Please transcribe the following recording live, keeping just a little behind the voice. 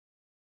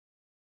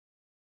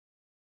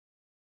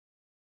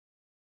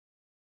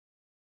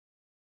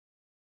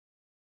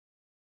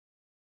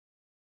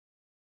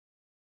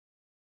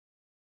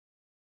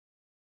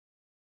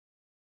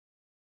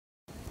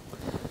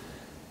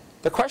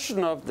The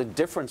question of the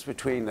difference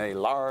between a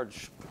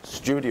large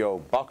studio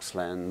box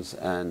lens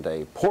and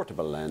a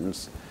portable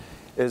lens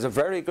is a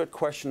very good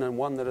question, and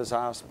one that is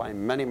asked by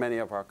many, many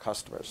of our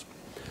customers.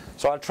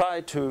 So I'll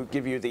try to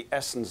give you the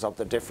essence of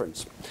the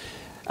difference.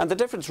 And the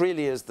difference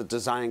really is the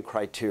design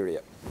criteria.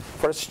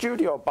 For a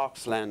studio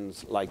box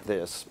lens like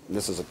this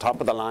is a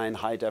top-of-the-line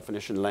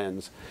high-definition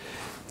lens,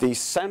 the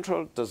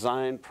central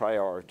design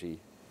priority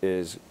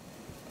is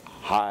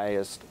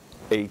highest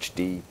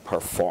HD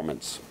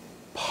performance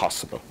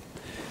possible.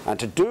 And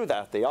to do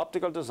that, the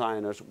optical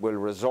designers will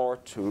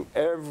resort to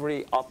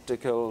every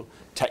optical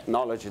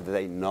technology that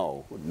they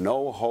know.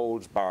 No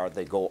holds barred,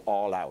 they go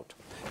all out.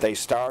 They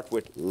start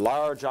with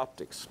large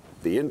optics.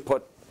 The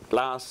input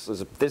glass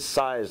is this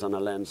size on a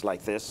lens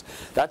like this.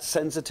 That's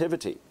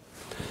sensitivity.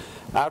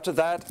 After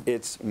that,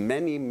 it's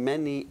many,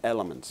 many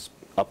elements,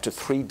 up to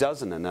 3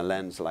 dozen in a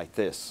lens like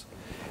this.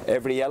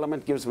 Every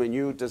element gives them a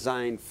new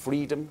design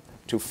freedom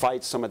to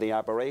fight some of the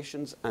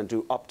aberrations and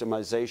do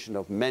optimization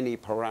of many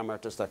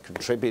parameters that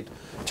contribute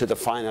to the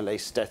final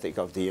aesthetic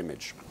of the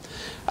image.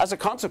 As a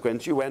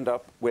consequence, you end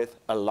up with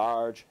a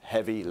large,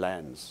 heavy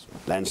lens.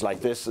 A lens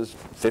like this is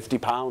 50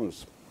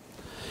 pounds.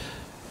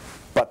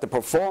 But the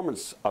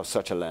performance of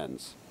such a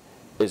lens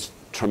is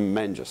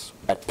tremendous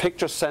at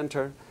picture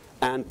center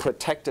and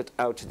protected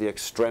out to the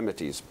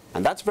extremities.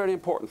 And that's very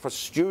important for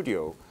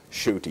studio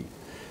shooting.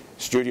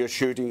 Studio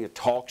shooting, a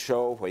talk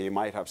show where you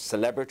might have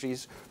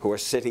celebrities who are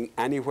sitting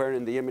anywhere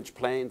in the image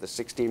plane, the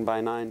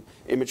 16:9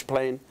 image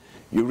plane.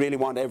 You really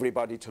want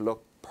everybody to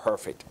look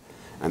perfect.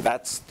 And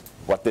that's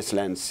what this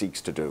lens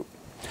seeks to do.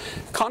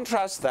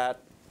 Contrast that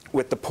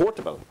with the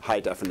portable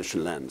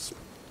high-definition lens.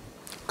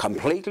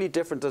 Completely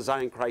different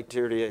design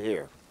criteria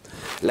here.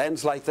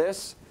 Lens like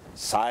this,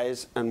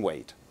 size and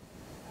weight.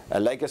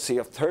 A legacy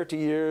of 30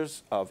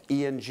 years of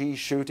E&G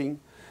shooting.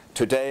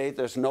 Today,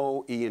 there's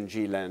no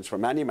E&G lens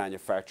from any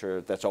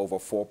manufacturer that's over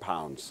 4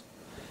 pounds.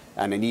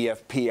 And an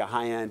EFP, a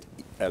high-end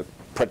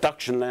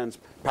production lens,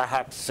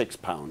 perhaps 6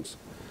 pounds.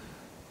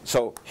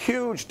 So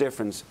huge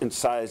difference in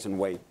size and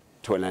weight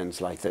to a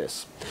lens like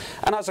this.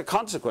 And as a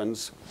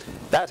consequence,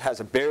 that has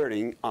a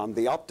bearing on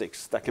the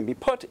optics that can be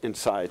put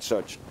inside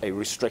such a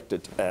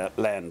restricted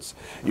lens.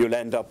 You'll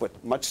end up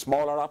with much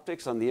smaller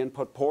optics on the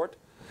input port,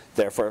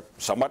 therefore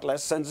somewhat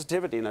less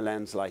sensitivity in a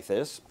lens like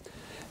this,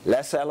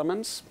 less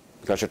elements,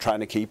 because you're trying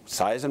to keep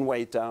size and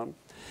weight down.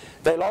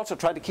 They'll also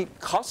try to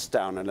keep costs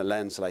down in a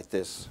lens like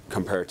this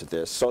compared to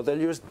this. So they'll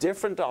use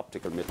different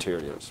optical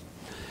materials.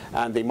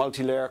 And the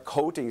multi-layer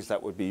coatings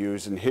that would be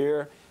used in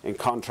here, in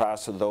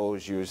contrast to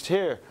those used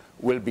here,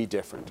 will be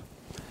different.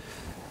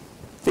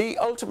 The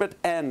ultimate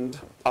end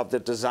of the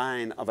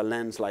design of a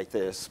lens like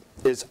this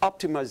is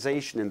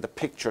optimization in the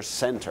picture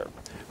center,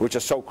 which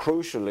is so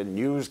crucial in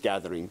news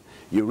gathering.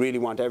 You really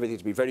want everything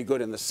to be very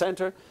good in the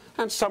center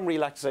and some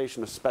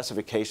relaxation of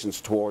specifications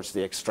towards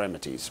the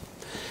extremities.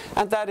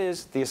 And that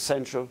is the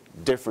essential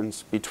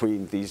difference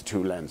between these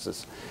two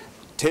lenses.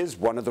 'Tis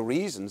one of the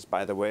reasons,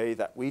 by the way,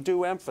 that we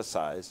do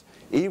emphasize,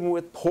 even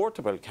with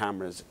portable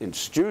cameras in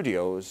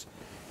studios,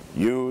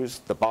 use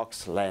the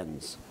box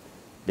lens,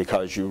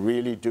 because you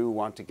really do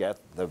want to get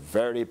the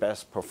very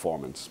best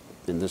performance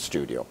in the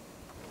studio.